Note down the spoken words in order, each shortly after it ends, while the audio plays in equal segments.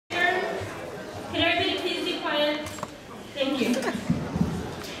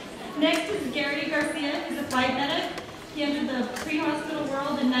flight medic. He entered the pre-hospital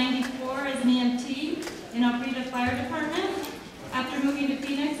world in '94 as an EMT in Al Frida Fire Department. After moving to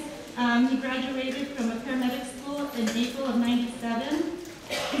Phoenix, he graduated from a paramedic school in April of '97.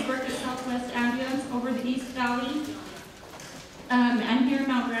 He worked at Southwest Ambulance over the East Valley and here in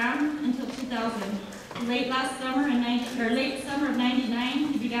Mount Graham until 2000. Late summer of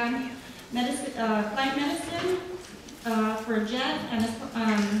 '99, he began flight medicine for a jet, and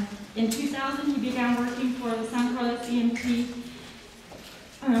in 2000 he began working for the San Carlos EMT,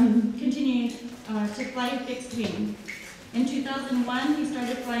 continuing to fly fixed wing. In 2001, he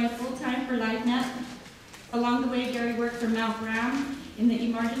started flying full-time for LiveNet. Along the way, Gary worked for Mount Graham in the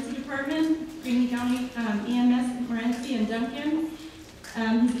emergency department, Greene County EMS, Morenci, and Duncan.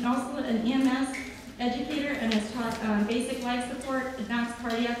 He's also an EMS educator and has taught basic life support, advanced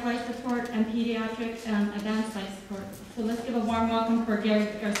cardiac life support, and pediatric advanced life support. So let's give a warm welcome for Gary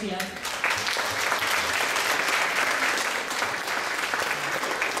Garcia.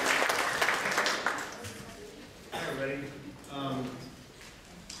 Hi everybody.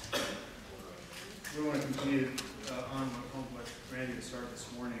 We want to continue on what Randy to start this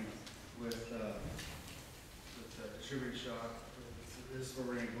morning with distributed shock. This is where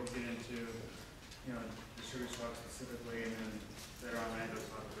we're going to get into distributed shock specifically, and then later on Randy will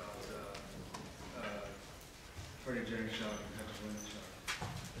talk about cardiogenic shock and hypotonic shock.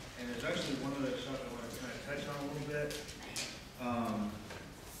 And there's actually one other shock I want to kind of touch on a little bit,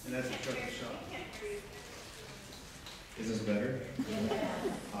 and that's obstructive shock. Is this better?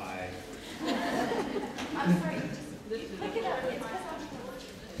 Hi. I'm sorry.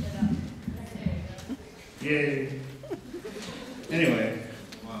 Yay. Anyway,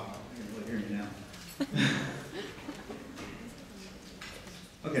 wow, I can really hear me now.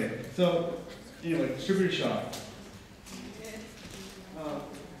 Okay, so anyway, distributed shock.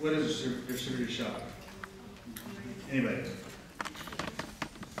 What is distributed shock? Anybody?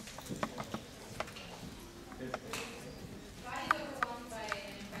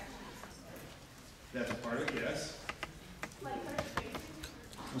 That's a part of it, yes.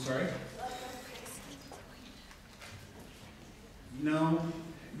 I'm sorry? No.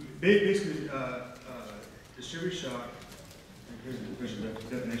 Basically, distributed shock, here's the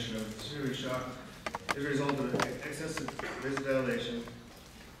definition of distributed shock, is a result of excessive vasodilation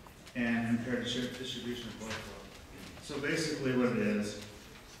and impaired distribution of blood flow. So basically what it is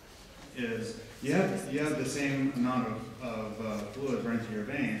you have the same amount of fluid running through your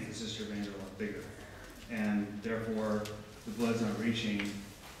veins, it's just your veins are a lot bigger. And therefore, the blood's not reaching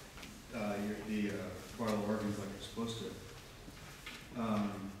the vital organs like it's supposed to.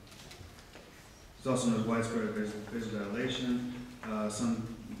 There's also known as widespread vasodilation.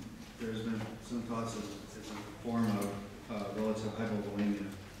 There's been some thoughts that it's a form of relative hypovolemia.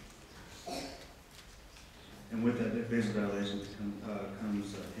 And with that vasodilation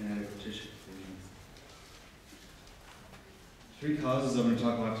comes inadequate tissue perfusion. Three causes I'm going to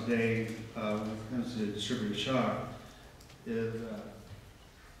talk about today when it comes to distributed shock is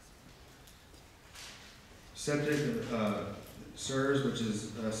septic SIRS, which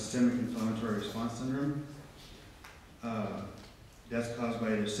is systemic inflammatory response syndrome. That's caused by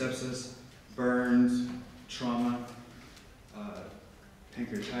either sepsis, burns, trauma,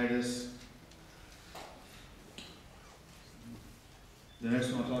 pancreatitis. The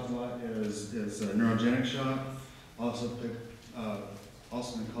next one I'll talk about is neurogenic shock, also been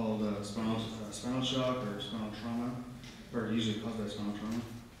called spinal shock or spinal trauma, or usually caused by spinal trauma.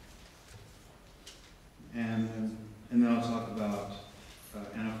 And then I'll talk about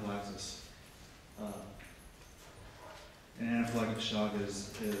anaphylaxis. And anaphylactic shock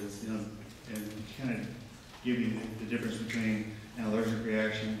is and kind of give you the difference between an allergic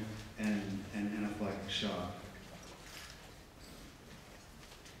reaction and anaphylactic shock.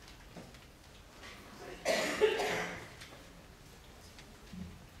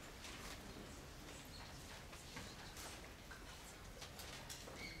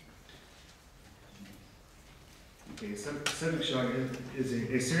 Okay, septic shock is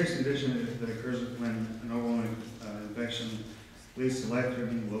a serious condition that occurs when an overwhelming infection leads to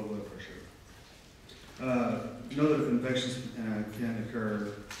life-threatening low blood pressure. Know that infections can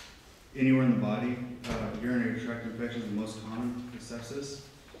occur anywhere in the body. Urinary tract infections are the most common with sepsis.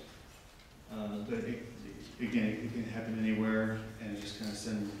 But again, it can happen anywhere and just kind of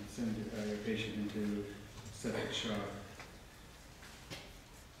send your patient into septic shock.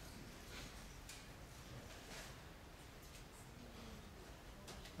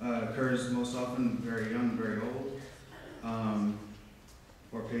 Occurs most often very young, very old,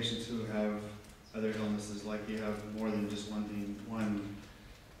 or patients who have other illnesses, like you have more than just one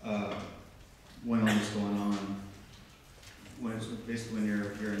when illness is going on, when it's basically when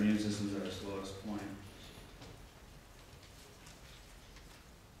your immune system's at its lowest point.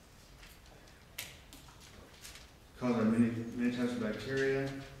 Caused by many types of bacteria,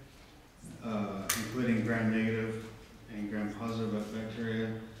 including gram-negative and gram-positive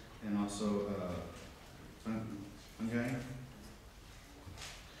bacteria, and also fungi.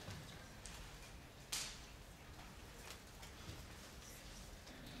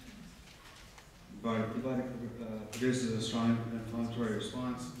 The body produces a strong inflammatory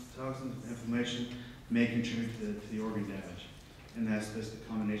response. Toxins, inflammation may contribute to the organ damage, and that's the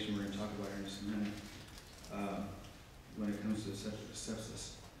combination we're going to talk about here in just a minute. When it comes to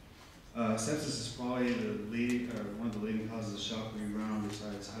sepsis, sepsis is probably one of the leading causes of shock around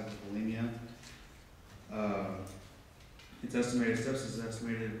besides hypovolemia. Sepsis is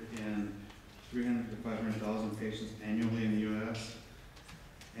estimated in 300 to 500,000 patients annually in the U.S.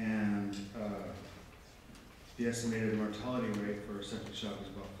 and the estimated mortality rate for septic shock is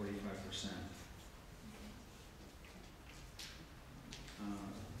about 45%.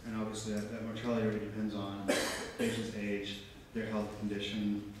 And obviously that mortality rate depends on patient's age, their health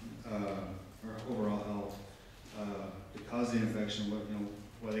condition, or overall health, the cause of the infection,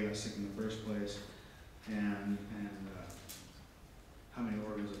 why they got sick in the first place, and how many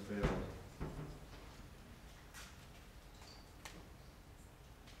organs have failed.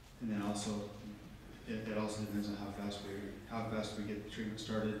 And then also, it also depends on how fast we get the treatment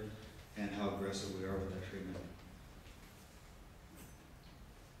started and how aggressive we are with that treatment.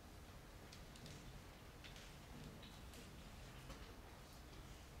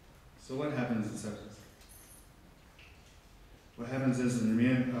 So what happens in sepsis? What happens is an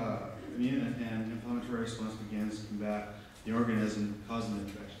immune and inflammatory response begins to combat the organism causing the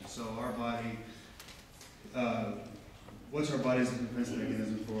infection. So our body, what's our body's defense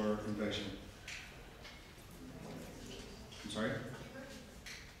mechanism for infection? I'm sorry?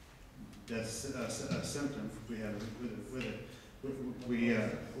 That's a symptom we have with it.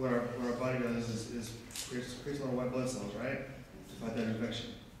 What our body does is creates a lot of white blood cells, right? To fight that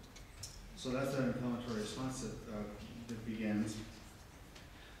infection. So that's that inflammatory response that begins.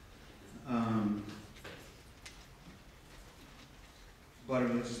 Body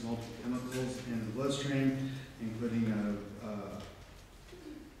releases multiple chemicals in the bloodstream, including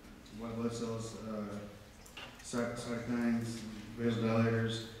white blood cells, cytokines,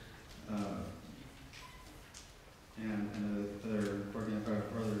 vasodilators, and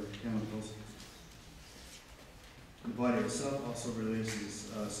other chemicals. The body itself also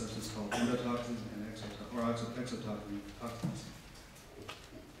releases a substance called endotoxins and exotoxins,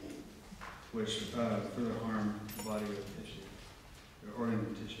 which further harm the body or tissue, or organ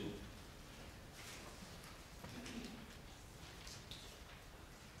and tissue.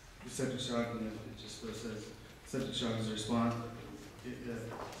 The septic shock, it just says, septic shock is a response.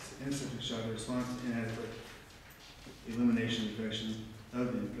 In septic shock, a response to inadequate elimination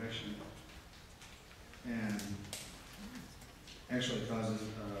of the infection, and actually causes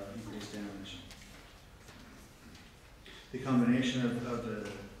increased damage. The combination of the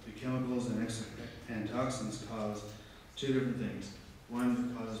chemicals and toxins cause two different things.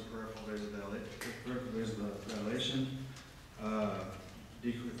 One causes peripheral vasodilation,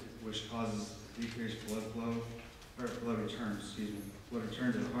 which causes decreased blood flow, or blood return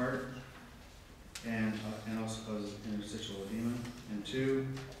to the heart, and also causes interstitial edema. And two,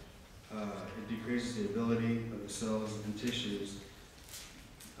 it decreases the ability of the cells and tissues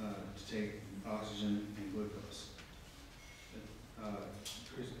to take oxygen and glucose.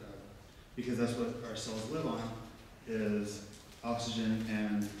 Because that's what our cells live on, is oxygen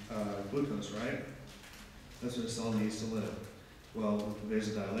and glucose, right? That's what a cell needs to live. Well, with the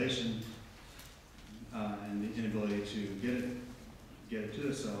vasodilation and the inability to get it to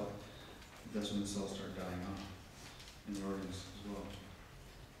the cell, that's when the cells start dying off in the organs as well.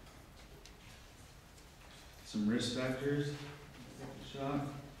 Some risk factors, shock.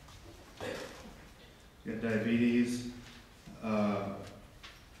 You got diabetes,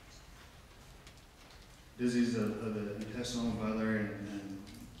 disease of the intestinal, biliary, and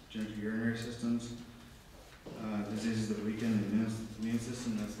genitourinary systems, diseases that weaken the immune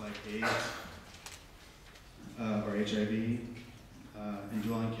system, that's like AIDS or HIV,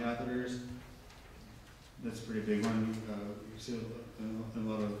 indwelling catheters, that's a pretty big one. You see a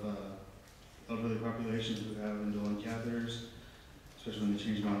lot of elderly populations who have indwelling catheters, especially when they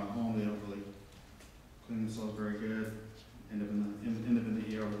change them out at home, they don't really clean themselves very good, end up in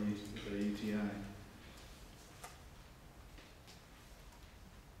the ER with a UTI.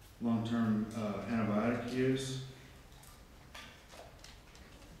 Long-term antibiotic use,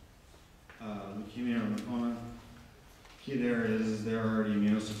 key there is they're already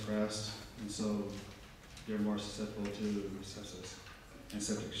immunosuppressed, and so they're more susceptible to sepsis and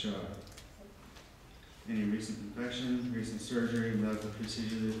septic shock. Any recent infection, recent surgery, medical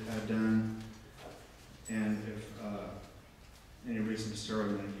procedure they've had done, and if any recent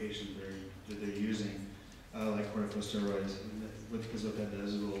steroid medication that they're using, like corticosteroids, because what that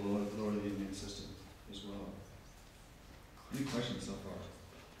does is it will lower the immune system as well. Any questions so far?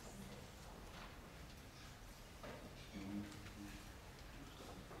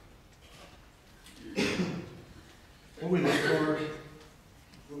 What we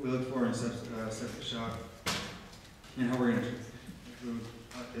look for in septic shock, and how we're going to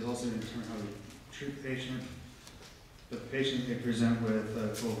is also going to determine how we treat the patient. The patient may present with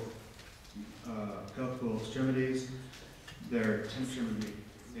cold extremities. Their temperature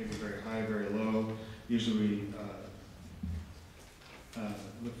may be very high, very low. Usually we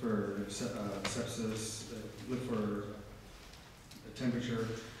look for sepsis, look for a temperature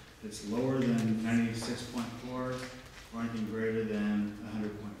that's lower than 96.4 or anything greater than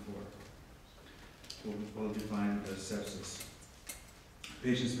 100.4. We'll define as sepsis.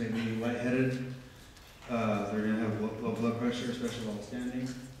 Patients may be lightheaded. They're going to have low blood pressure, especially while standing.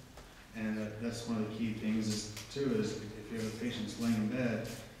 And that's one of the key things is if you have a patient that's laying in bed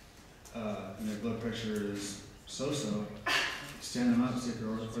and their blood pressure is so-so, stand them up, see if they're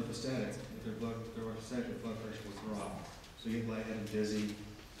orthostatic. If they're orthostatic, their blood pressure will drop. So you get lightheaded, dizzy.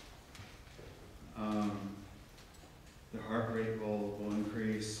 The heart rate will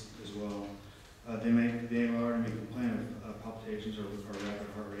increase as well. They already may complain of palpitations or rapid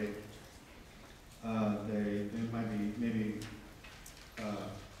heart rate. They might be maybe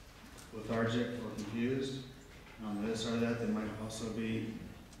lethargic or confused. And on the other side of that, they might also be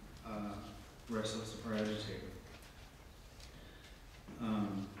restless or agitated.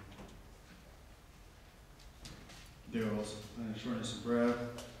 They'll also shortness of breath.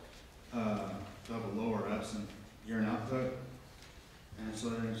 They'll have a lower absent urine output. And so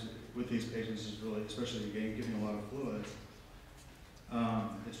with these patients, is really, especially giving a lot of fluids,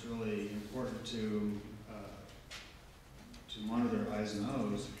 it's really important to monitor their eyes and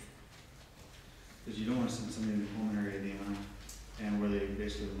nose, because you don't want to send somebody into pulmonary edema and where they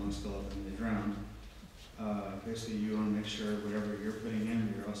basically the lungs fill up and they drown. Basically, you want to make sure whatever you're putting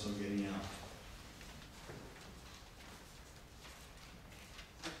in, you're also getting out.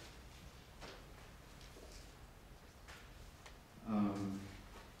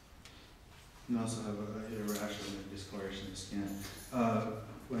 And also have either rash or discoloration of the skin.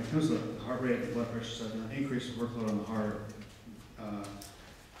 When it comes to the heart rate and blood pressure stuff, an increased workload on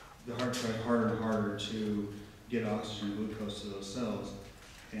the heart tries harder and harder to get oxygen and glucose to those cells.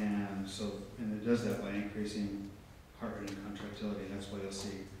 And it does that by increasing heart rate and contractility. That's why you'll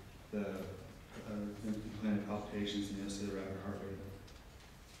see the implanted palpitations and you'll see the rapid heart rate.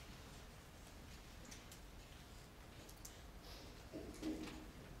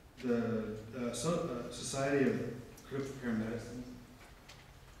 The Society of Critical Care Medicine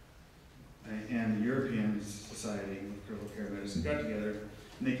and the European Society of Critical Care Medicine got together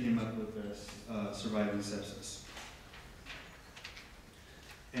and they came up with this surviving sepsis.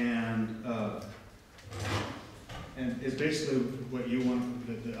 And it's basically what you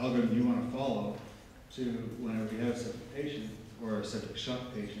want, the algorithm you want to follow to whenever you have a septic patient or a septic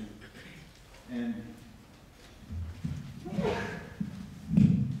shock patient. And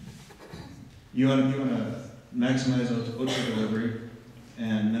you want to maximize O2 delivery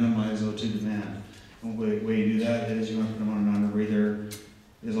and minimize O2 demand. And the way you do that is you want to put them on a non-rebreather,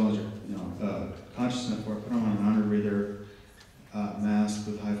 as long as you're conscious enough for it, put them on a non-rebreather mask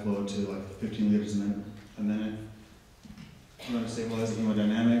with high flow to like 15 liters a minute. You want to stabilize the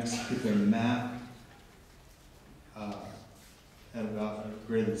hemodynamics, keep their MAP at about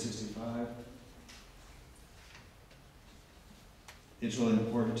greater than 65. It's really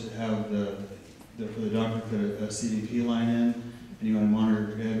important to have for the doctor to put a CVP line in, and you want to monitor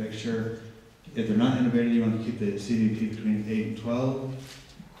their bed, make sure if they're not intubated, you want to keep the CVP between 8 and 12,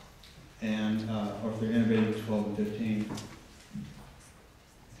 and or if they're intubated, 12 and 15.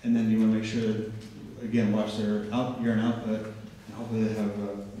 And then you want to make sure that, again, watch their urine output, and hopefully they have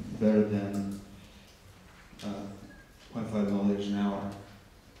better than 0.5 milliliters an hour.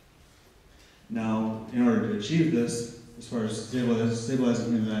 Now, in order to achieve this, as far as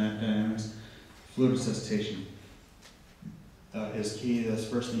stabilizing hemodynamics, fluid resuscitation is key. That's the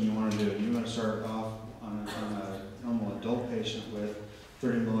first thing you want to do. You want to start off on a normal adult patient with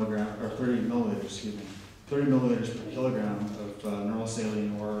 30 milliliters per kilogram of normal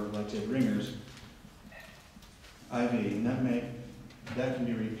saline or lactate ringers IV. And that can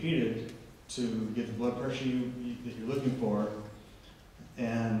be repeated to get the blood pressure that you're looking for,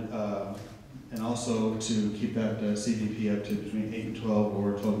 and also to keep that CVP up to between 8 and 12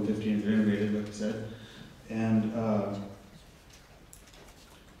 or 12 and 15 if they're integrated, like I said. And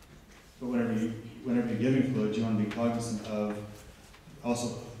but whenever you're giving fluids, you want to be cognizant of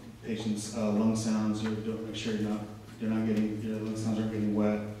also patients' lung sounds. You don't make sure your lung sounds aren't getting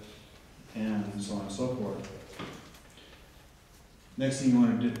wet, and so on and so forth. Next thing you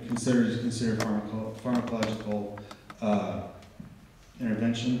want to consider is pharmacological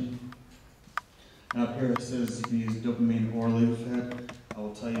intervention. And up here it says you can use dopamine or Levophed. I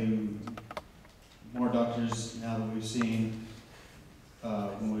will tell you, more doctors now that we've seen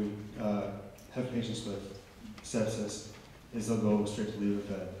when we have patients with sepsis, is they'll go straight to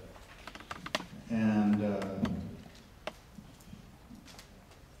Levophed. And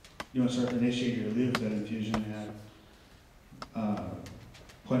you want to start initiate your Levophed infusion at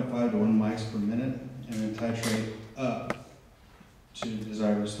 0.5 to 1 mics per minute, and then titrate up to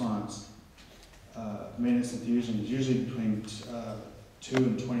desired response. Maintenance infusion is usually between 2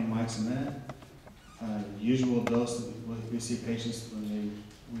 and 20 mics a minute. Usual dose that we see patients when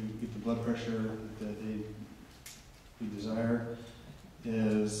we get the blood pressure that we desire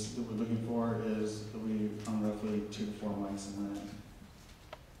is that we're looking for is that we on roughly 2 to 4 mics a minute.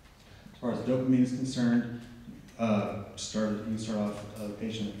 As far as dopamine is concerned, you can start off a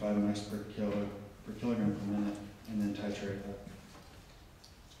patient at 5 mics per kilogram per minute, and then titrate up.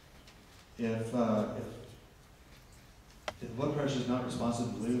 If the blood pressure is not responsive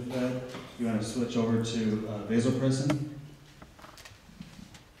to Levophed, you want to switch over to vasopressin.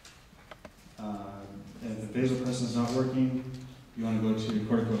 If the vasopressin is not working, you want to go to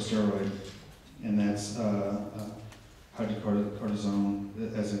corticosteroid, and that's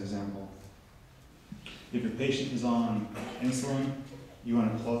hydrocortisone as an example. If your patient is on insulin, you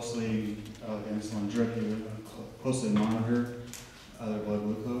want to closely, insulin drip, you want to closely monitor their blood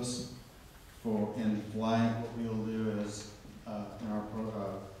glucose. In flying, what we will do is, in our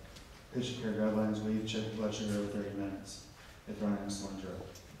patient care guidelines, we check the blood sugar every 30 minutes if they're on insulin drip.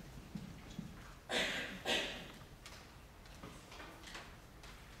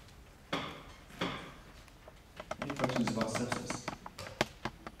 Any questions about sepsis?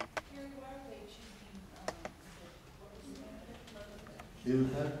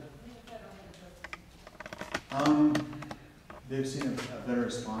 Levophed? They've seen a better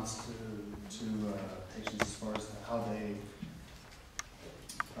response to patients as far as how they,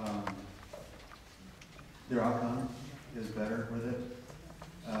 their outcome is better with it.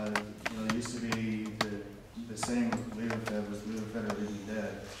 It used to be the saying with Levophed was Levophed or leaving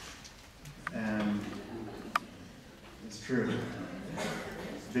dead, and it's true.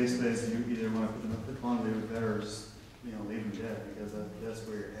 Basically, it's you either want to put them on Levophed or just leave them dead, because that's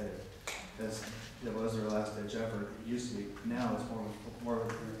where you're headed. That was their last ditch effort. It used to be. Now it's more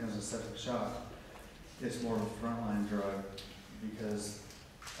as a septic shock. It's more of a frontline drug because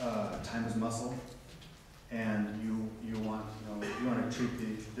time is muscle, and you want to treat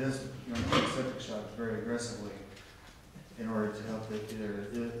the septic shock very aggressively in order to help it either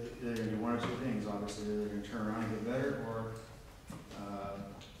do one or two things. Obviously, they're going to turn around and get better, or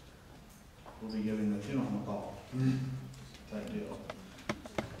we'll be giving the funeral home a call type deal.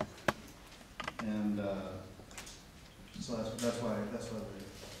 And so that's why we're here.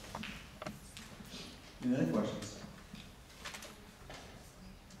 Any other questions?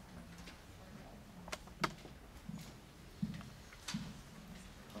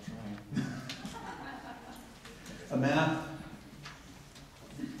 I'll try. A map.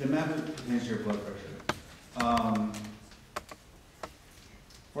 The map pertains to your blood pressure.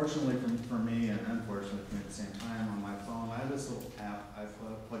 Fortunately for me, and unfortunately for me at the same time, on my phone, I have this little app. I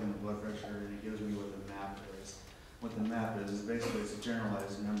plug in the blood pressure, and it gives me what the map is. What the map is basically it's a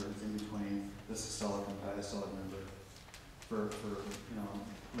generalized number that's in between the systolic and diastolic number. For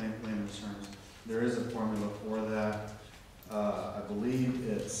layman's terms, there is a formula for that. I believe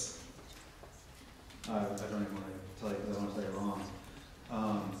it's. I don't even want to tell you because I don't want to say it wrong.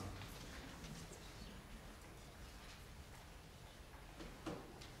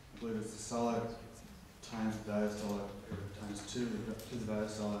 I believe it's systolic times the diastolic, or times 2 to the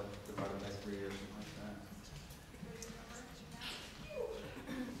diastolic divided by 3 or something like that.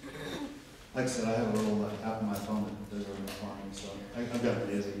 Like I said, I have a little app on my phone that does everything for me, so I've got it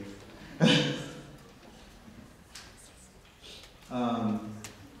busy.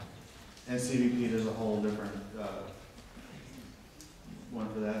 And CVP, there's a whole different one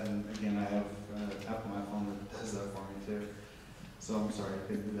for that, and again, I have an app on my phone that does that for me too. So I'm sorry I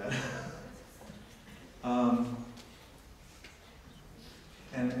couldn't do that.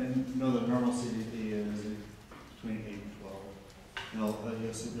 And know that normal CVP is between 8 and 12.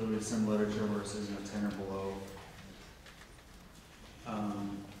 You'll read some literature where it says 10 or below.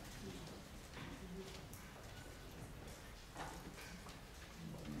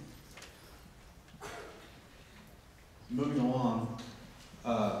 Moving along,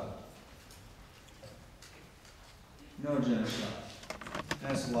 neurogenic shock.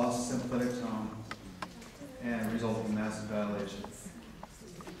 That's loss of sympathetic tone and resulting in massive dilation.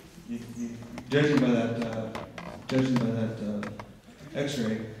 Judging by that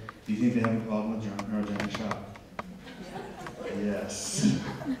X-ray, do you think they have a problem with neurogenic shock? Yes.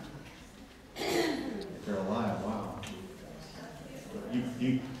 If they're alive, wow.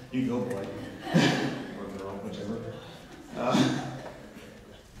 You go, boy. Or girl, whichever.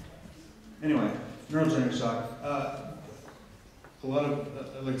 Anyway, neurogenic shock. A lot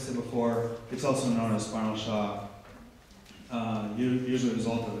of, like I said before, it's also known as spinal shock. Usually a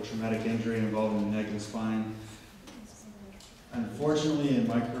result of a traumatic injury involving the neck and spine. Unfortunately, in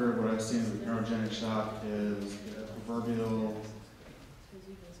my career, what I've seen with neurogenic shock is a proverbial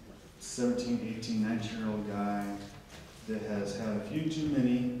 17, 18, 19-year-old guy that has had a few too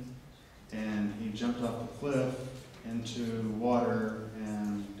many, and he jumped off a cliff into water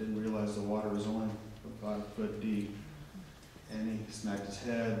and didn't realize the water was only about a foot deep. And he smacked his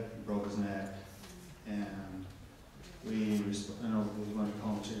head, broke his neck, and we went to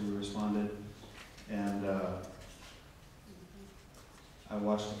call him, we responded, and I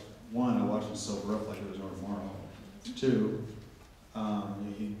watched him sober up like it was no tomorrow. Two,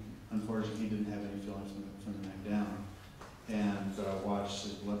 unfortunately he didn't have any feelings from the neck down, and but I watched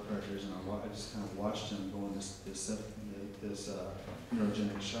his blood pressures, and I just kind of watched him go in this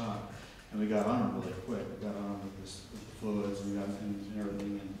neurogenic shock, and we got on him really quick. We got on him with the fluids, and we got him and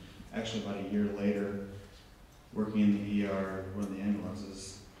everything, and actually about a year later, working in the ER, one of the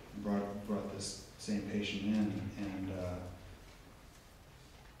ambulances, brought this same patient in, and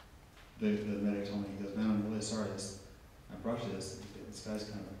the medic told me, he goes, "Man, I'm really sorry, I brought you this guy's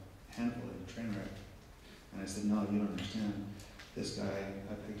kind of a handful of a train wreck." And I said, "No, you don't understand. This guy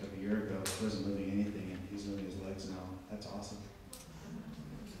I picked up a year ago, he wasn't moving anything, and he's moving his legs now. That's awesome."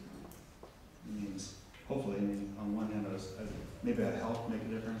 It means, hopefully, on one hand, maybe I helped make a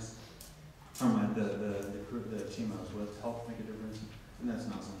difference. Or the team I was with helped make a difference, and that's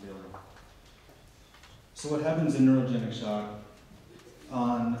an awesome feeling. So what happens in neurogenic shock?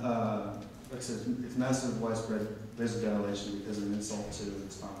 Like I said, it's massive widespread vasodilation because of an insult to the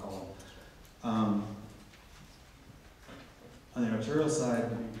spinal column. On the arterial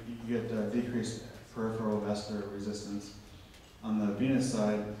side, you get decreased peripheral vascular resistance. On the venous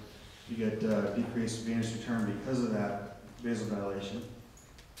side, you get decreased venous return because of that vasodilation,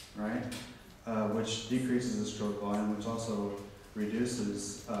 right? Which decreases the stroke volume, which also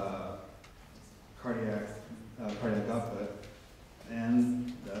reduces cardiac output,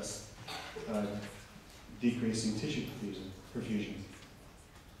 and thus decreasing tissue perfusion.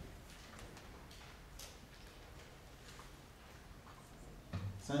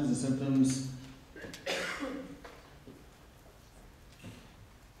 Signs and symptoms.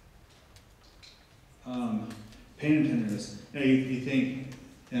 Pain and tenderness. You think,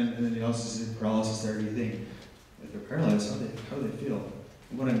 and then you also see paralysis there. You think, if they're paralyzed, how do they feel?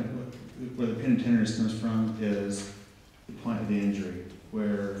 Where the pain and tenderness comes from is the point of the injury,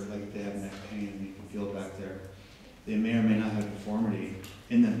 where like they have neck pain and you can feel it back there. They may or may not have deformity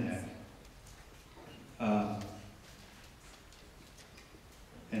in the neck.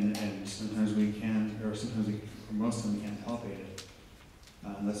 And sometimes we can, or most of them we can't palpate it.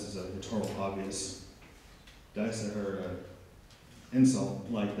 Unless it's a total obvious dissect or insult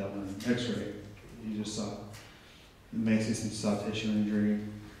like that one X-ray you just saw. You may see some soft tissue injury,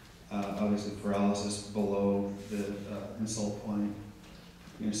 obviously paralysis below the insult point.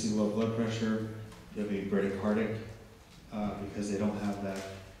 You're going to see low blood pressure. You'll be bradycardic because they don't have that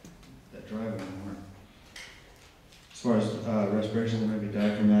drive anymore. As far as respiration, there may be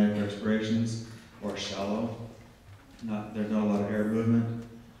diaphragmatic respirations or shallow. There's not a lot of air movement.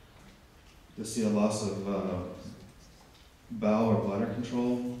 You'll see a loss of bowel or bladder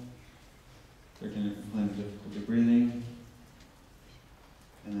control. They're going to complain of difficulty breathing.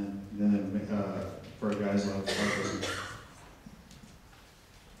 And then for guys like Parkinson's.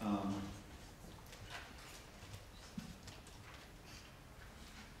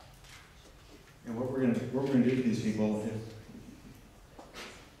 And what we're going to do to these people,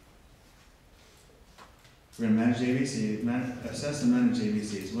 we're going to manage ABCs, assess and manage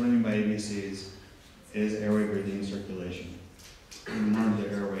ABCs. What I mean by ABCs is airway, breathing, and circulation. We monitor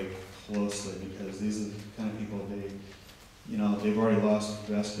the airway closely because these are the kind of people they they've already lost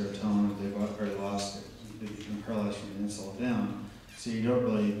vascular tone, they've already lost, they've become paralyzed from the insult down. So you don't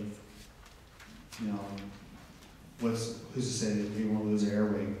really, you know, who's to say that you won't lose their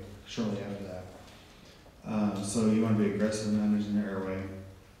airway shortly after that? So you want to be aggressive in managing their airway,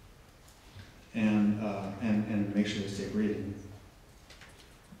 and make sure they stay breathing.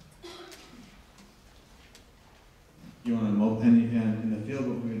 You want to and in the field,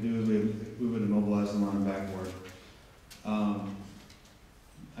 what we would do is we would immobilize them on a backboard.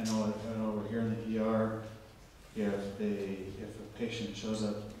 I know we're here in the ER. If a patient shows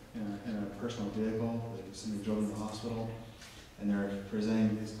up in a personal vehicle, like somebody drove them to the hospital, and they're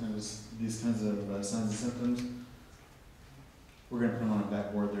presenting these kinds of signs and symptoms, we're going to put them on a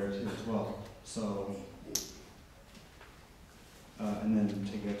backboard there too as well. So, and then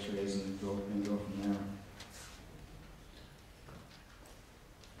take X-rays and go from there.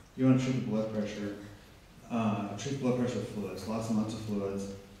 You want to treat the blood pressure. Treat blood pressure with fluids, lots and lots of fluids.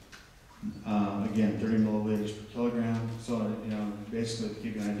 Again, 30 milliliters per kilogram. So, you know, basically to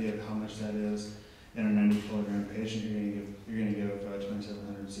give you an idea of how much that is, in a 90 kilogram patient, you're going to give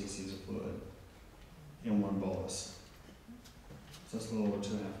 2,700 cc's of fluid in one bolus. So that's a little over 2.5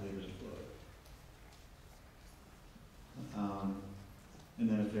 liters of fluid. And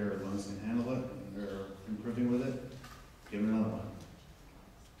then if their lungs can handle it and they're improving with it, give them another one.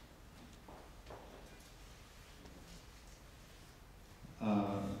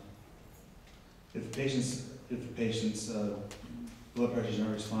 If the patient's blood pressure is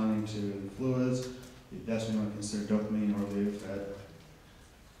not responding to fluids, that's when you want to consider dopamine or Levophed.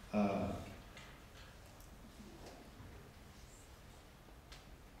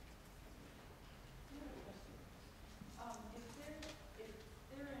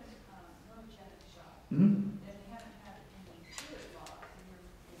 Mm-hmm. And they haven't had any fluid loss, and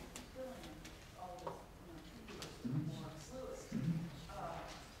you're filling in all this, you know, 2 liters more fluid.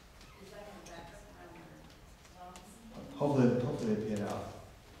 Is that going to back up around their lungs? Hopefully they pay it out.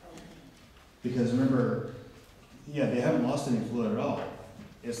 Because remember, yeah, they haven't lost any fluid at all.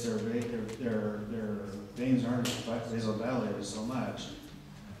 It's their veins aren't vasodilated so much.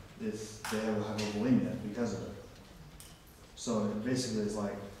 They have hypovolemia because of it. So it basically is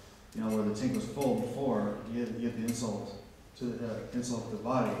like, you know, where the tank was full before, you get the insult to the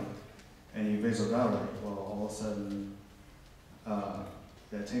body, and you vasodilate. Well, all of a sudden,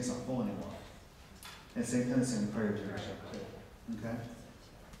 that tank's not full anymore. And same kind of thing with cardiac shock too. Okay.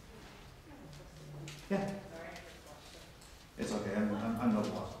 Yeah. It's okay. I'm no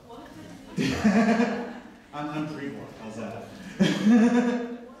block. I'm pre-block. How's that?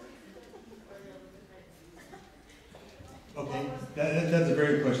 Okay, that's a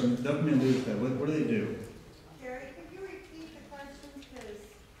very good question. Dopamine and Levophed, what do they do? Gary, could you repeat the question? Because,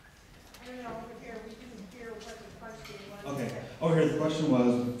 I don't know, over here, we didn't hear what the question was. Okay, over here the question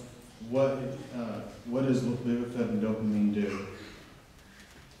was, what does Levophed and dopamine do?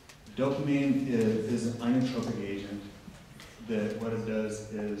 Dopamine is an inotropic agent that what it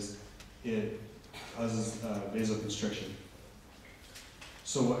does is it causes vasoconstriction.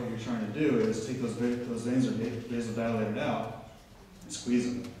 So what you're trying to do is take those veins that are vasodilated out and squeeze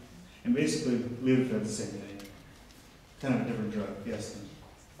them. And basically, Levophed is the same thing. Kind of a different drug, yes.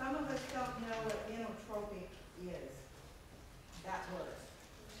 Some of us don't know what inotropic is. That word.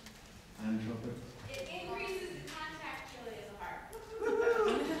 Inotropic? It increases the contractility of the heart.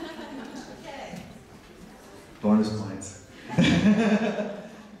 Okay. Bonus points.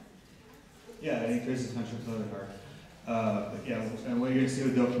 Yeah, it increases the contractility of the heart. Yeah, and what you're going to see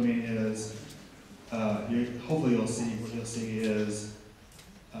with dopamine is, hopefully what you'll see is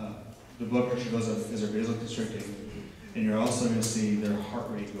the blood pressure goes up because they're vasoconstricting, and you're also going to see their heart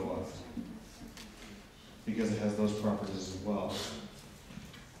rate go up because it has those properties as well.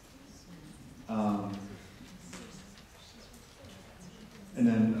 And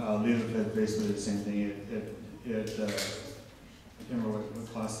then Levophed, basically the same thing. I can't remember what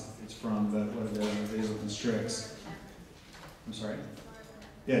class it's from, but what it does, vasoconstricts. I'm sorry?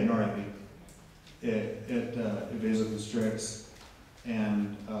 Yeah, noradrenaline. It vasoconstricts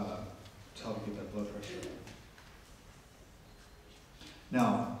and to help keep that blood pressure.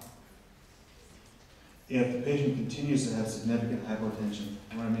 Now, if the patient continues to have significant hypotension,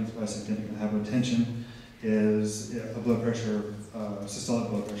 and what I mean by significant hypotension is a blood pressure, systolic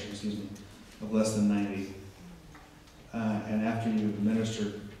blood pressure, of less than 90, and after you've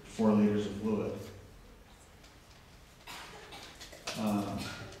administered 4 liters of fluid,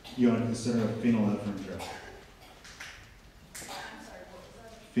 you want to consider a phenylephrine drug.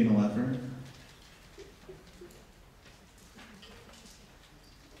 Phenylephrine.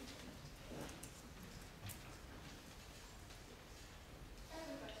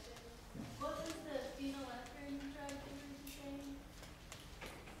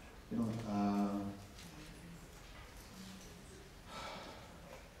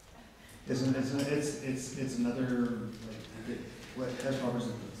 It's another, like, what has Roberts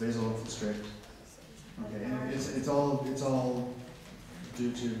basal constrict. Okay, and it's all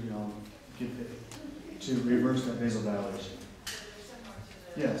due to, to reverse that basal dilation.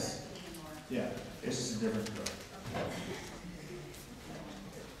 Yes. Yeah, it's just a different drug.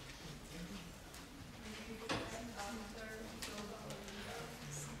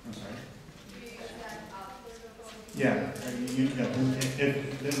 I'm sorry? Yeah,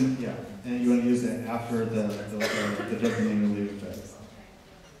 and you want to use that after the dopamine relief effect.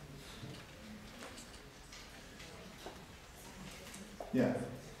 Yeah.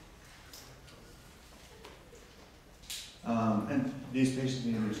 And these patients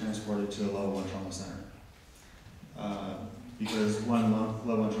need to be transported to a level 1 trauma center. Because level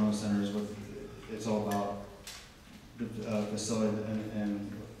 1 trauma center is it's all about the facility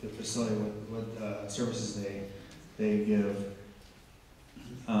and the facility, what services they give.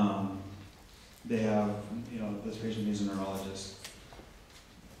 They have, this patient needs a neurologist.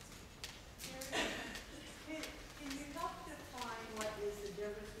 Can you help define what is the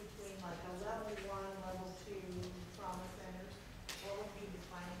difference between like a level 1, level 2 trauma centers? What would be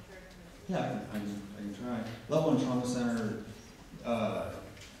defining characteristics? Yeah, I can try. Level 1 trauma center,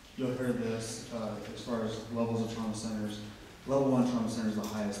 you'll hear this as far as levels of trauma centers. Level 1 trauma center is the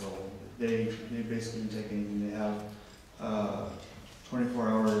highest level. They basically take anything. They have 24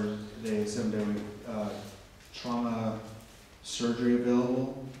 hours a day, 7 day a week trauma surgery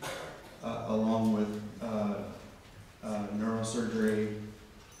available, along with neurosurgery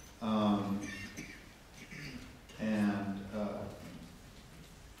and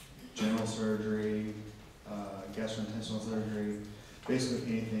general surgery, gastrointestinal surgery,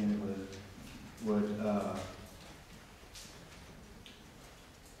 basically anything that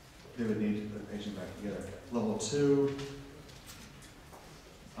they would need to put a patient back together. Level 2,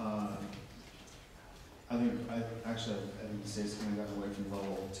 I think the state's kind of gotten away from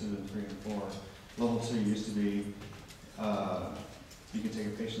level 2 and 3 and 4. Level 2 used to be, you could take a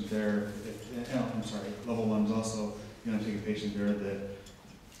patient there, level 1 is also, you're going to take a patient there that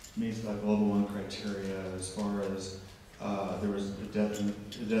meets like level 1 criteria as far as there was a death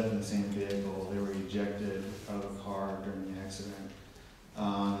in the same vehicle, they were ejected out of a car during the accident,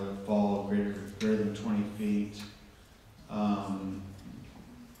 the fall greater than 20 feet,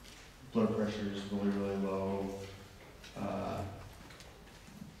 blood pressure is really low,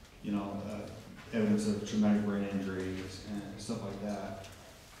 evidence of traumatic brain injuries and stuff like that.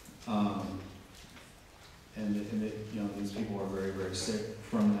 These people are very, very sick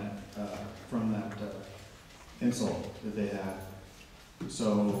from that insult that they had.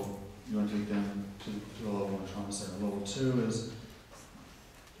 So you want to take them to a level 1 trauma center. Level 2 is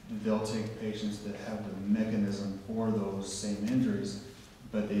they'll take patients that have the mechanism for those same injuries,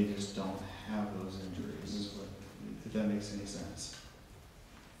 but they just don't have those injuries, if that makes any sense.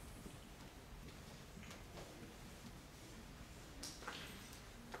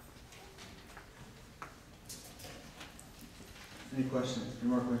 Any questions? Any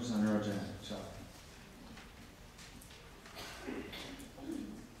more questions on neurogenic shock?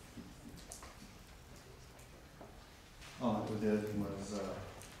 Oh, the other thing was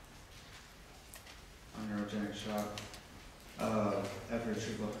on neurogenic shock. After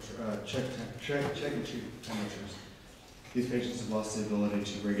check and treat temperatures, these patients have lost the ability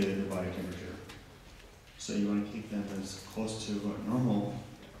to regulate their body temperature. So you want to keep them as close to normal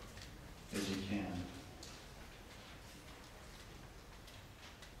as you can.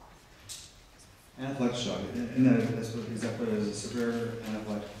 Anaphylactic shock, and that's what exactly is a severe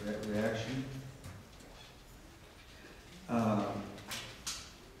anaphylactic reaction.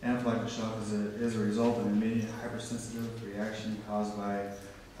 Anaphylactic shock is a result of an immediate hypersensitive reaction caused by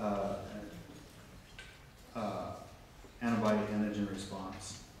antibody-antigen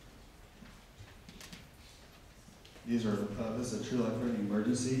response. This is a true life-threatening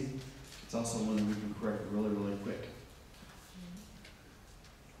emergency. It's also one that we can correct really, really quick.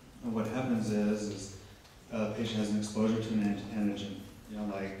 And what happens is the patient has an exposure to an antigen,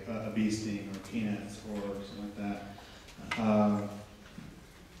 like a bee sting or peanuts or something like that.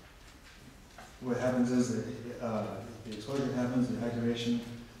 What happens is that the exposure happens, the activation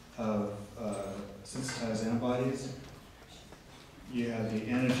of sensitized antibodies. You have the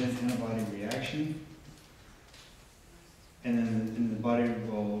antigen-antibody reaction, and then the body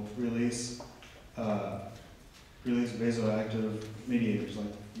will release vasoactive mediators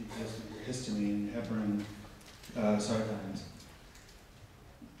like histamine, heparin, cytokines,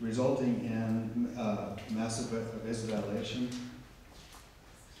 resulting in massive vasodilation,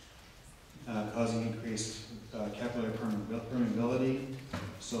 causing increased capillary permeability,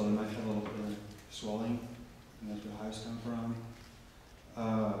 so they might have a little bit of swelling, and that's where hives come from,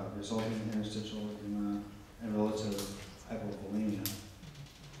 resulting in interstitial edema and relative hypovolemia.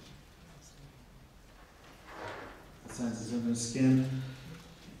 Signs and symptoms: skin.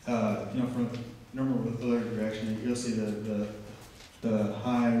 From normal with allergic reaction, you'll see the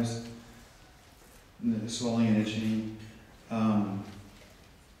hives, and the swelling and itching.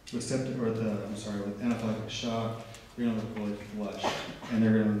 With anaphylactic shock, you're gonna look really flushed, and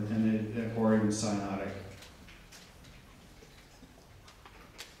or even cyanotic.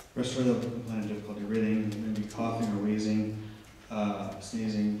 Respiratory complaint of difficulty breathing, maybe coughing or wheezing,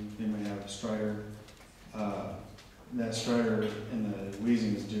 sneezing. They may have stridor. That stridor and the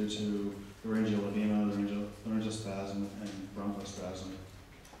wheezing is due to laryngeal edema, laryngeal spasm, and bronchospasm.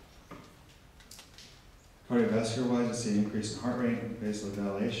 Cardiovascular-wise, you see an increase in heart rate,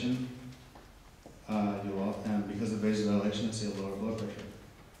 vasodilation. And because of vasodilation, you see a lower blood pressure.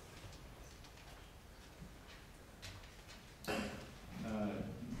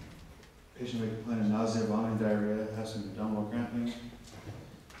 Patient may complain of nausea, vomiting, diarrhea, have some abdominal cramping.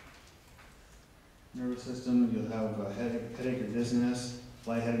 Nervous system, you'll have a headache or dizziness,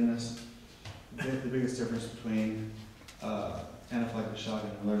 lightheadedness. The biggest difference between anaphylactic shock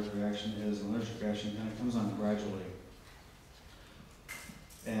and allergic reaction is an allergic reaction kind of comes on gradually.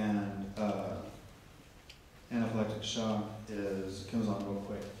 And anaphylactic shock comes on real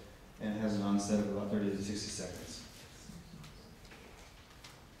quick and has an onset of about 30 to 60 seconds.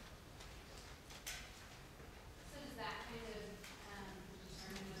 So does that kind of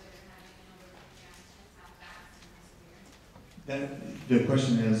determine whether they're having an allergic reaction, how fast and how severe? The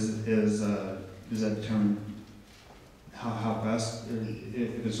question is does that determine how fast,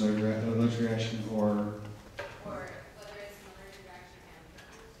 if it's an allergic reaction or Or whether it's an allergic reaction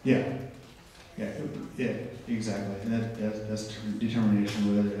and yeah, exactly. And that's determination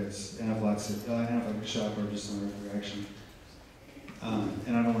whether it's anaphylactic shock or just an allergic reaction.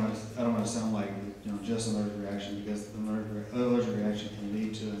 And I don't want to sound like just an allergic reaction, because the allergic reaction can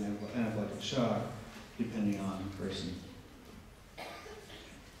lead to an anaphylactic shock depending on the person.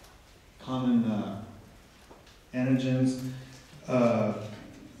 Common antigens,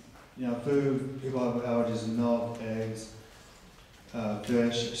 food. People have allergies to milk, eggs,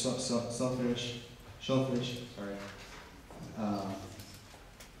 fish, shellfish.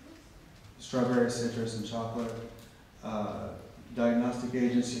 Strawberry, citrus, and chocolate. Diagnostic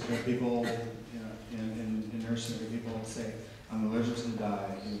agents. You have people, in nursing, people say, "I'm allergic to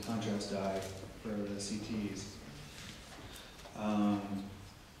dye," contrast dye for the CTs.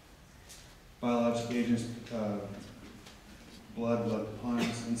 Biologic agents, blood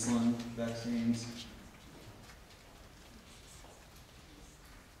components, insulin, vaccines.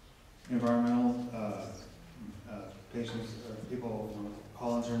 Environmental, patients, people,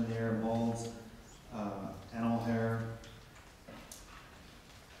 pollens are in the air, molds, animal hair.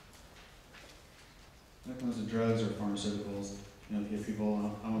 When it comes to drugs or pharmaceuticals, if you have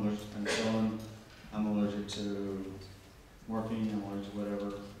people, I'm allergic to penicillin, I'm allergic to morphine, I'm allergic to whatever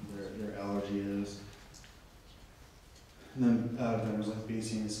their allergy is. And then venomous like bee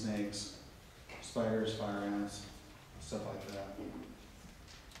stings, snakes, spiders, fire ants, stuff like that.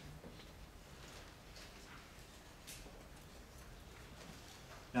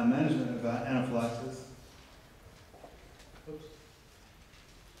 Now, management of anaphylaxis. Oops.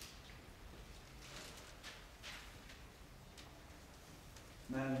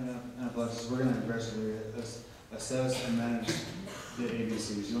 Management of anaphylaxis, we're going to aggressively assess and manage the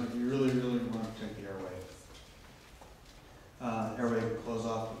ABCs. You really want to protect the airway. Airway can close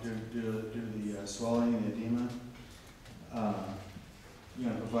off due to the swelling and the edema. You're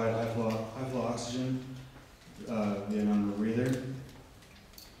going to provide high flow oxygen via a breather.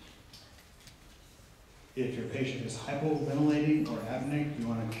 If your patient is hypoventilating or apneic, you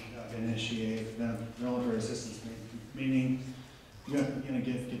want to initiate ventilatory assistance, meaning you're going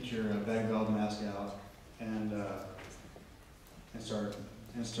to get your bag valve mask out and start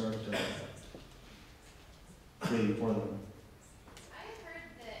breathing for them. I have heard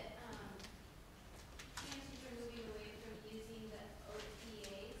that canisters are moving away from using the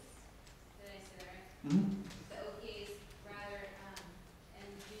OPAs. Did I say that right? Mm-hmm. The OPAs rather and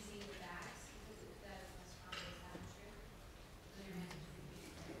using the bags because that is less common. Is that true?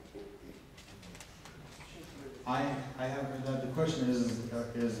 I have heard that. The question is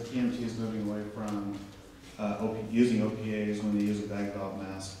EMTs moving away from using OPAs when they use a bag valve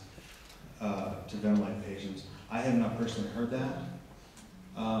mask to ventilate patients. I have not personally heard that.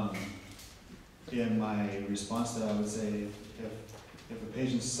 In my response to that, I would say if a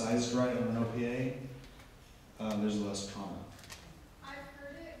patient's sized right on an OPA, there's less trauma. I've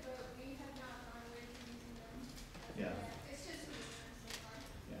heard it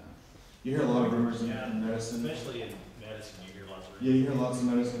You hear a lot of rumors Yeah, in medicine. especially in medicine, you hear lots of. Yeah, you hear lots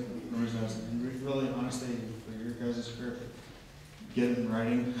of rumors in medicine. And really, honestly, for your guys' career, get it in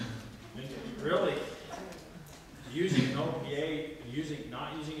writing. And really, using an OPA,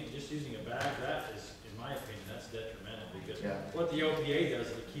 not using it, just using a bag, that is, in my opinion, that's detrimental, because Yeah. what the OPA does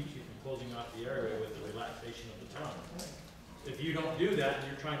is it keeps you from closing off the airway with the relaxation of the tongue. If you don't do that and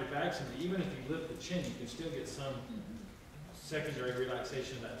you're trying to bag somebody, even if you lift the chin, you can still get some secondary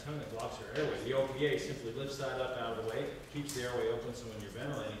relaxation of that tongue that blocks your airway. The OPA simply lifts that up out of the way, keeps the airway open, so when you're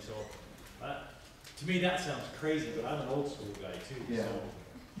ventilating, so, to me, that sounds crazy, but I'm an old school guy too, Yeah. so.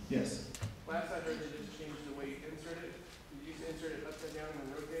 Yes. Last I heard, they just changed the way you insert it. You used to insert it upside down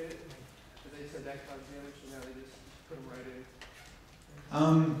and rotate it, but they said that caused damage, so now they just put them right in.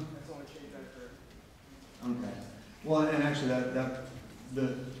 That's the only change I've heard. Okay. Well, and actually,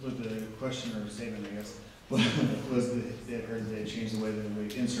 what the question or statement, I guess, was that they heard they changed the way that we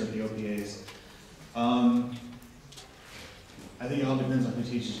insert the OPAs. I think it all depends on who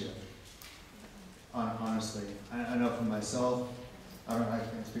teaches you. Honestly, I know for myself, I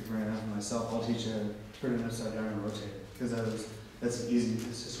can't speak for anyone else. For myself, I'll teach you to put it upside down and rotate it, because that's easy.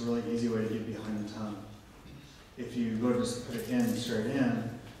 It's just a really easy way to get behind the tongue. If you go to just put it in straight in,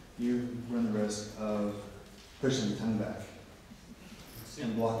 you run the risk of pushing the tongue back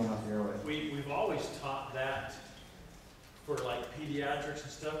and blocking off the airway. We've always taught that for like pediatrics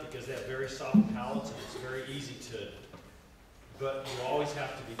and stuff, because they have very soft palates and it's very easy to, but you always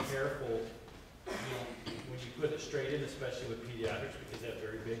have to be careful, when you put it straight in, especially with pediatrics, because they have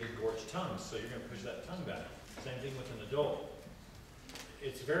very big engorged tongues, so you're going to push that tongue back. Same thing with an adult.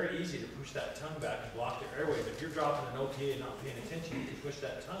 It's very easy to push that tongue back and block the airway, but if you're dropping an OPA and not paying attention, you can push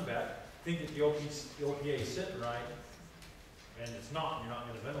that tongue back, think that the OPA is sitting right, and it's not, and you're not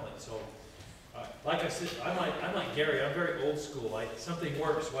going to ventilate. So, like I said, I'm like Gary, I'm very old school. Something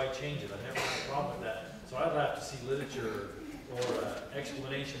works, why change it? I never had a problem with that. So I'd have to see literature or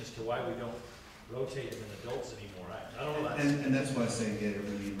explanation as to why we don't rotate it in adults anymore. I don't know. And that's why I say get it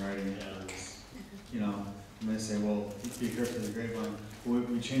really in writing. Yeah. Because, you may say, well, be careful of the grapevine.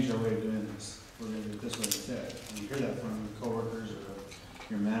 We changed our way of doing this. We're going to do it this way instead. And you hear that from coworkers or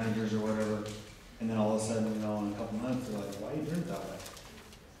your managers or whatever, and then all of a sudden, in a couple months, they're like, why are you doing it that way?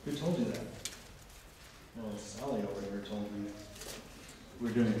 Who told you that? Well, Sally over here told me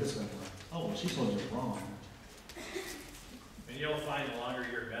we're doing it this way. Oh, well, she told you it's wrong. And you'll find the longer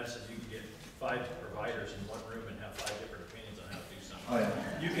you're in medicine, you can get 5 providers in one room and have 5 different opinions on how to do something. Oh,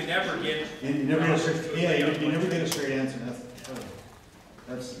 yeah. You can never get. You never get a straight, you never get a straight answer.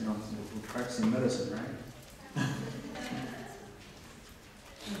 That's we're practicing medicine, right?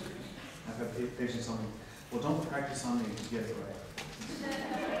 I've had patients tell me, well, don't practice on me to get it right.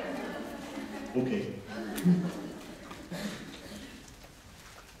 Okay.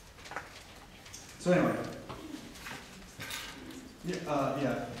 So anyway,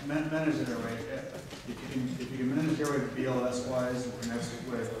 manage it airway. If you can manage airway BLS wise, and that's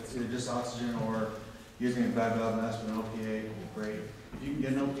with either just oxygen or using a bag valve mask with an OPA, great. If you can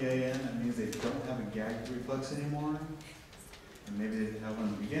get an OPA in, that means they don't have a gag reflex anymore, and maybe they didn't have one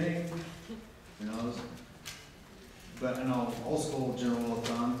in the beginning. Who knows? But an old school general rule of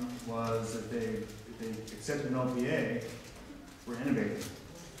thumb was that if they accepted an OPA, we're intubating.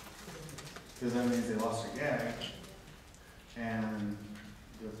 Because that means they lost their gag, and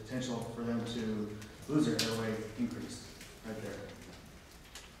the potential for them to lose their airway increased right there.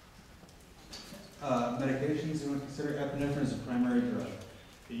 Medications, you want to consider epinephrine as a primary drug.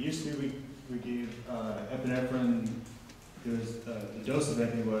 It used to be we gave epinephrine. It was the dose of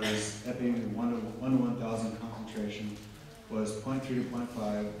epi was epi 1 to 1,000 concentration was 0.3 to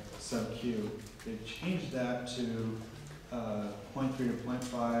 0.5 sub Q. They changed that to 0.3 to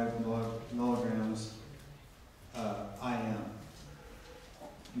 0.5 milligrams IM,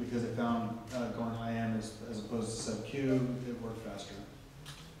 because they found going IM as opposed to sub Q, it worked faster.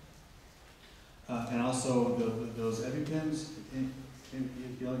 And also those EpiPens. You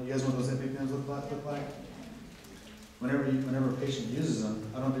guys know what those EpiPens look like? Whenever a patient uses them,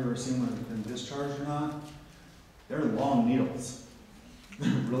 I don't know if you've ever seen one that's been discharged or not. They're long needles,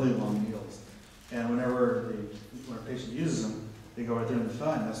 really long needles. And when a patient uses them, they go right there in the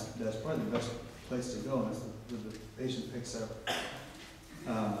thigh, and that's probably the best place to go. And that's where the patient picks up.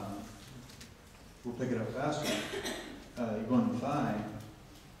 Will pick it up faster. You go in the thigh,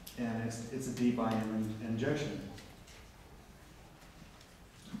 and it's a deep IM injection.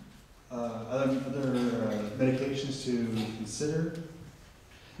 Other medications to consider.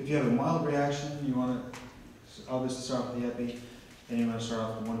 If you have a mild reaction, you want to obviously start with the epi, and you want to start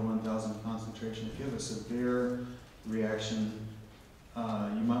off with 1 to 1,000 concentration. If you have a severe reaction,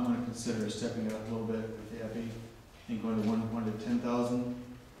 you might want to consider stepping it up a little bit with the epi and going to 1 to 10,000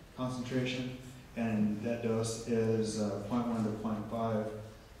 concentration. And that dose is 0.1 to 0.5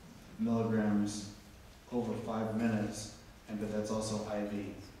 milligrams over 5 minutes, but that's also IV.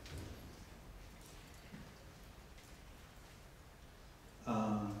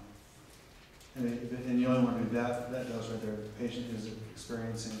 And you only want to do that dose right there if the patient is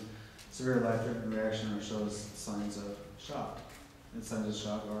experiencing severe life-threatening reaction or shows signs of shock. And signs of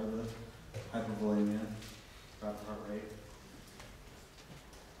shock are the hypervolemia, rapid heart rate.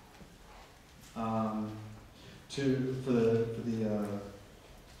 For the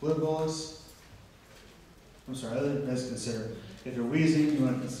fluid bolus, I'm sorry, other than this, consider if you're wheezing, you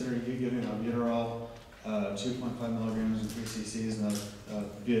want to consider giving albuterol 2.5 milligrams and 3 cc's and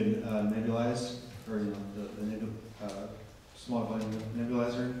being nebulized, or the small volume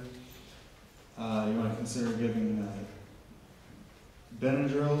nebulizer. You want to consider giving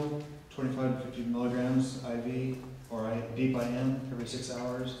Benadryl 25 to 50 milligrams IV or deep IM every 6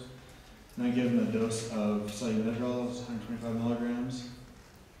 hours. And then give them a dose of salbutamol, 125 milligrams.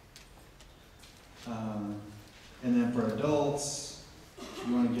 And then for adults,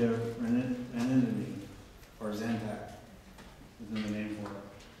 you want to give ranitidine or Zantac, is the name for it.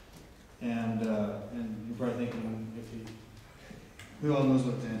 And you're probably thinking, who all knows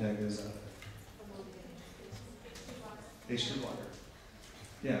what Zantac is? H2 blocker.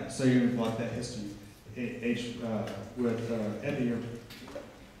 Yeah, so you're going to block that histamine. With epi or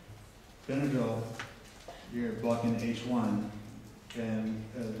Benadryl, you're blocking H1, and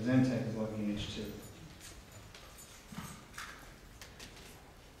Zantac is blocking H2.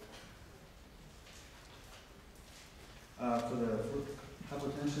 For the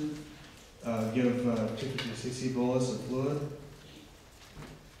hypotension, give 250 cc bolus of fluid.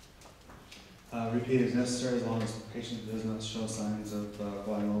 Repeat as necessary as long as the patient does not show signs of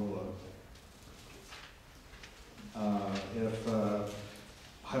volume overload. If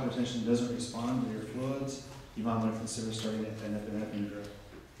hypotension doesn't respond to your fluids, you might want to consider starting an epinephrine drip.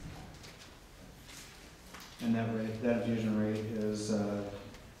 And that infusion rate is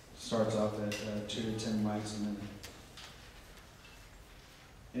starts off at 2 to 10 mics a minute.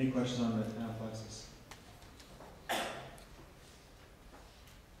 Any questions on the anaphylaxis?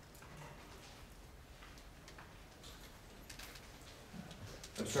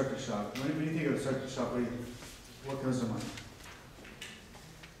 Obstructive shock. When you think of obstructive shock, what comes to mind?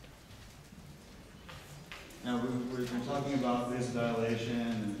 Now, we're talking about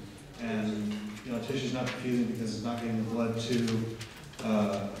vasodilation and tissue's not confusing because it's not getting the blood to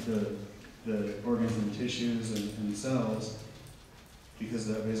the organs and tissues and cells because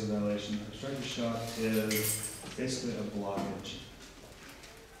of that vasodilation. Obstructive shock is basically a blockage.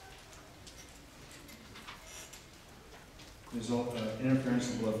 Result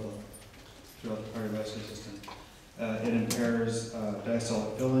interference in blood flow throughout the cardiovascular system. It impairs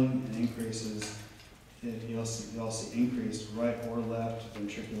diastolic filling and increases. You also see increased right or left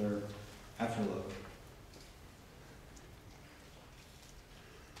ventricular afterload.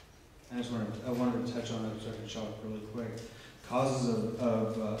 I wanted to touch on obstructive shock really quick. Causes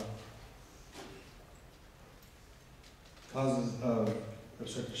of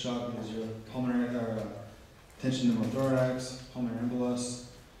obstructive shock is your pulmonary tension pneumothorax, pulmonary embolus,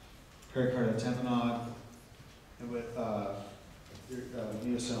 pericardial tamponade, with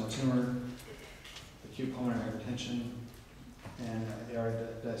mediastinal tumor, acute pulmonary hypertension, and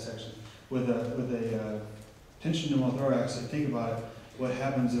aortic dissection. With a tension pneumothorax, if you think about it, what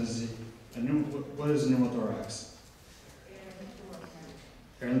happens is, what is a pneumothorax?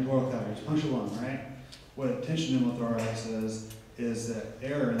 Air in the pleural cavity. It's puncture lung, right? What a tension pneumothorax is that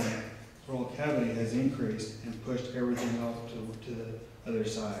air in the pleural cavity has increased and pushed everything off to the other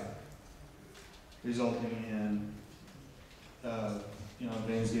side, resulting in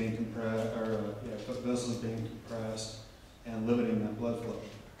veins getting compressed, or vessels being compressed and limiting that blood flow.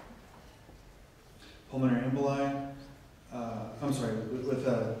 Pulmonary emboli.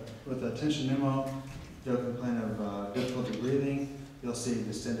 With a tension pneumo, they'll complain of difficulty breathing. You'll see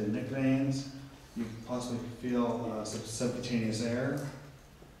distended neck veins. You possibly feel subcutaneous air,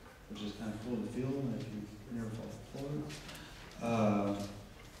 which is kind of cool to feel if you never felt fluid.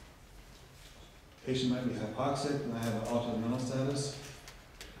 Patient might be hypoxic and have an altered mental status.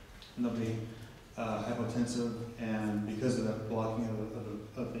 And they'll be hypotensive, and because of that blocking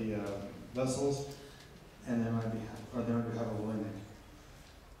of the vessels, and they might be hypovolemic.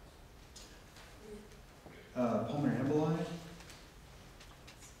 Pulmonary emboli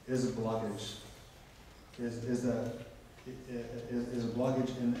is a blockage. Is a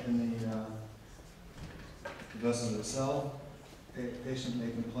blockage in the vessels itself, Patient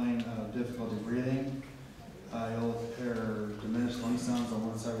may complain of difficulty breathing. You'll hear diminished lung sounds on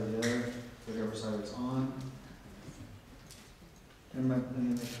one side or the other, whichever side it's on. And they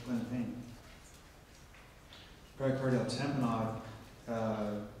may complain of pain. Pericardial tamponade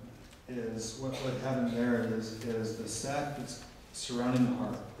is what happened there is the sac that's surrounding the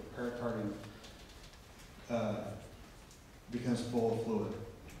heart, the pericardium, becomes full of fluid.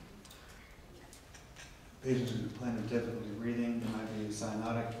 Patients who complain of difficulty breathing, they might be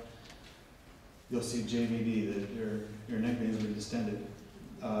cyanotic. You'll see JVD, that your neck veins will be distended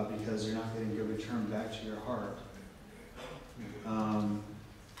because you're not getting good return back to your heart.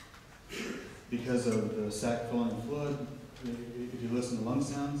 Because of the sac filling fluid, if you listen to lung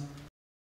sounds,